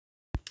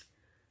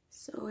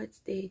So it's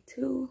day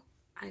 2.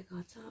 I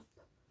got up,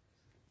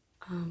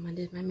 I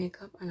did my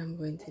makeup, and I'm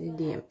going to the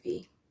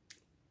DMV.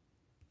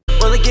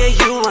 Wanna get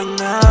you right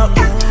now,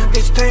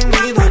 it's take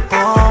me the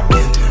bomb,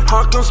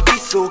 heart can speak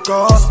so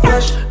God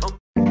splash.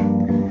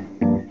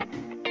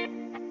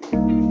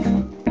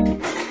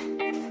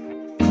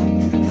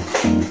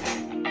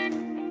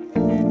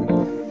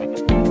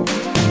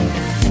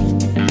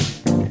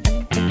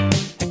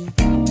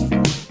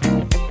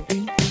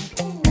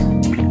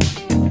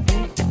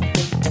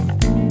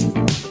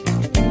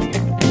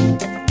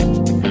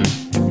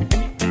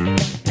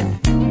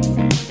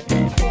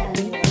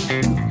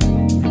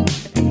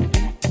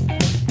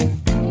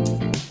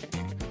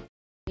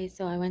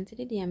 So I went to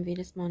the DMV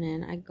this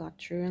morning. I got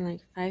through in like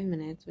 5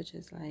 minutes, which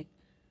is like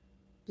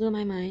blew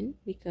my mind,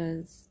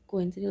 because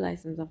going to the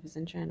license office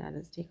in Trinidad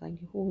does take like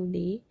the whole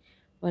day,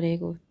 whether you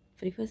go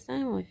for the first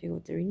time or if you go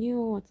to renew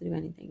or to do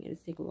anything, it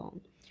does take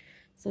long.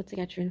 So to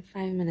get through in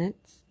 5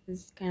 minutes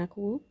is kind of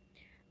cool.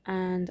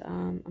 And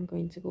I'm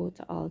going to go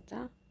to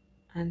Ulta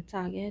and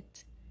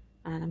Target,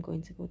 and I'm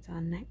going to go to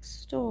our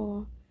next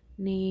store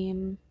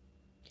name,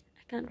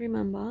 I can't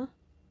remember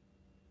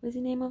what's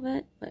the name of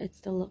it, but it's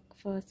to look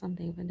for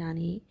something for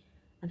Danny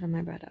and for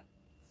my brother.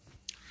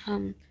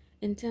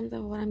 In terms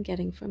of what I'm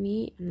getting for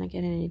me, I'm not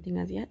getting anything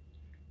as yet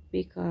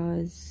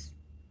because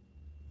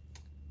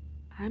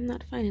I'm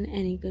not finding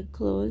any good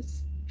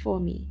clothes for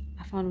me.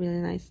 I found really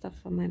nice stuff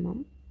for my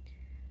mom,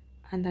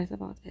 and that's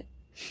about it.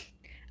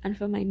 And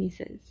for my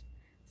nieces.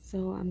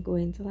 So I'm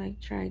going to like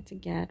try to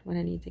get what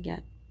I need to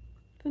get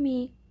for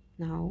me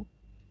now.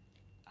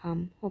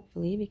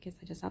 Hopefully, because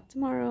I just have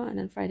tomorrow, and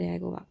then Friday I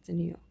go back to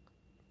New York.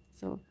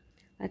 So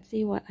let's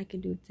see what I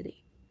can do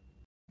today.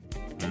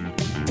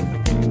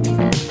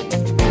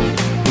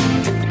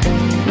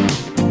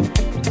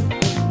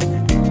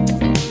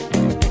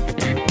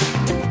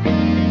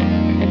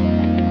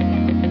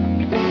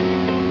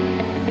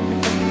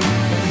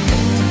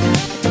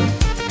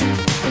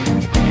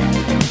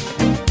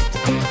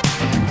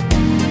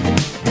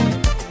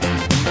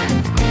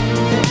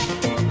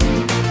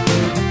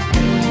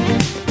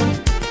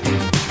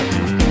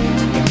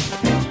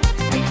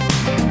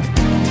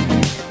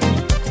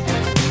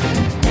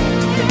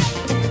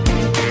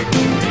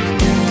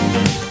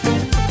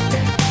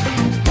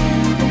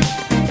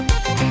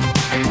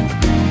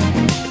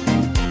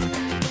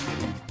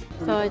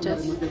 So I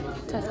just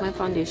test my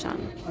foundation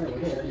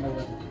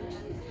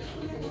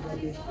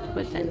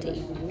with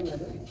Fenty.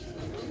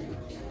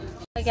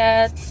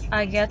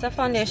 I get a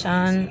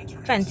foundation,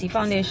 Fenty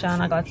foundation.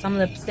 I got some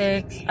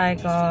lipsticks. I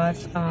got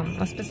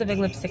a specific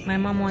lipstick my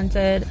mom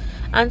wanted,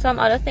 and some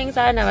other things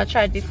that I never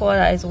tried before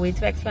that is way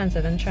too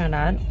expensive in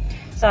Trinidad.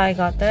 So I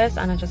got this,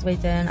 and I'm just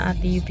waiting at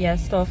the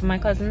UPS store for my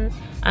cousin,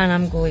 and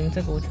I'm going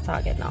to go to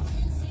Target now.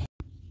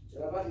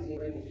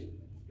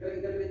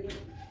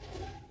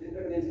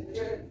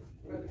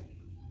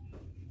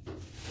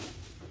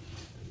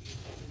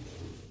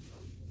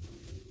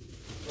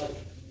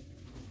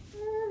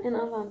 In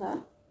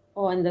Atlanta,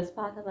 or in this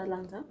part of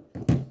Atlanta.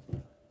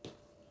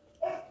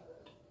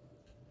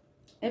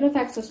 It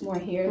affects us more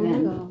here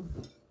than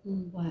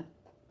what?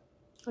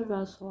 It's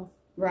very soft.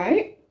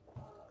 Right?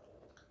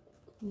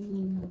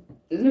 Isn't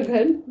it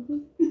good?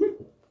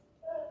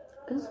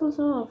 It's so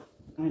soft.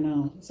 I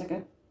know. It's like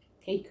a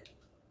cake.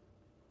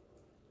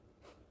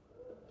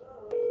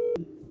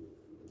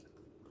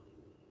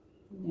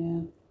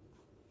 Yeah.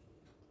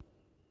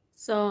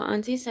 So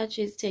Auntie said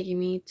she's taking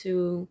me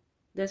to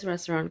this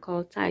restaurant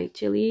called Thai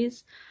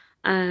Chillis,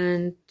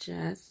 and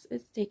Jess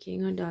is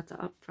taking her daughter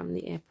up from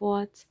the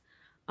airport.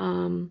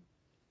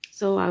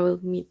 So I will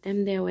meet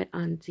them there with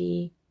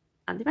Auntie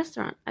at the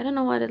restaurant. I don't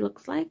know what it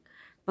looks like,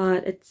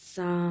 but it's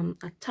a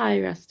Thai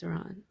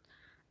restaurant,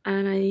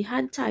 and I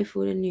had Thai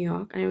food in New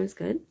York and it was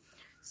good,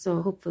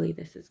 so hopefully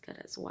this is good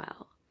as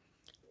well.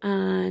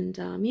 And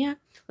yeah,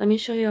 let me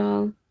show you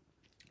all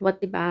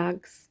what the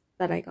bags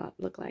that I got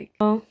look like.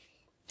 So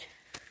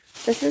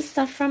this is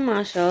stuff from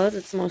Marshalls.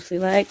 It's mostly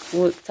like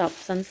work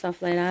tops and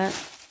stuff like that.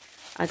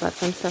 I got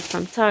some stuff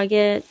from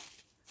Target,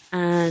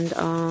 and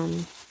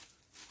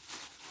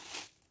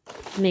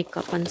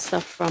makeup and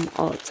stuff from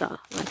Ulta.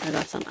 Like I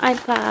got some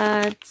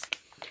iPads,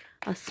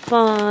 a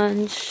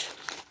sponge,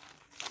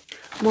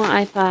 more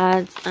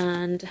iPads,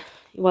 and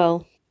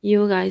well,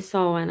 you guys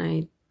saw when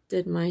I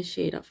did my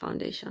shade of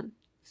foundation.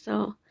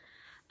 So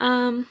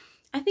I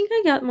think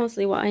I got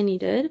mostly what I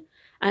needed,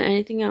 and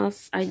anything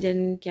else I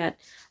didn't get,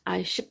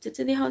 I shipped it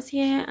to the house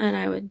here, and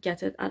I would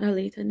get it at a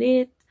later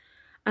date.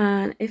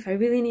 And if I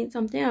really need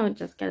something, I would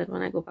just get it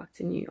when I go back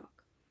to New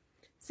York.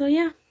 So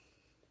yeah.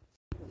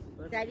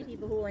 Daddy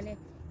people who own it.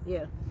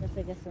 Yeah, that's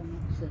I guess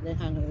so they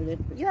hang over it.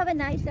 You have a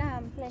nice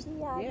plenty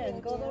yard. Yeah,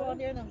 and go around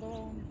there and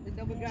go the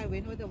double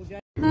driveway, no double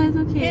driveway. That's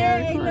okay.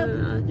 Hey,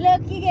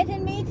 look, you're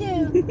getting me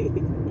too.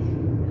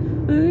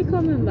 Maybe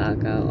coming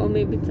back out, or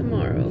maybe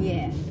tomorrow.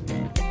 Yeah.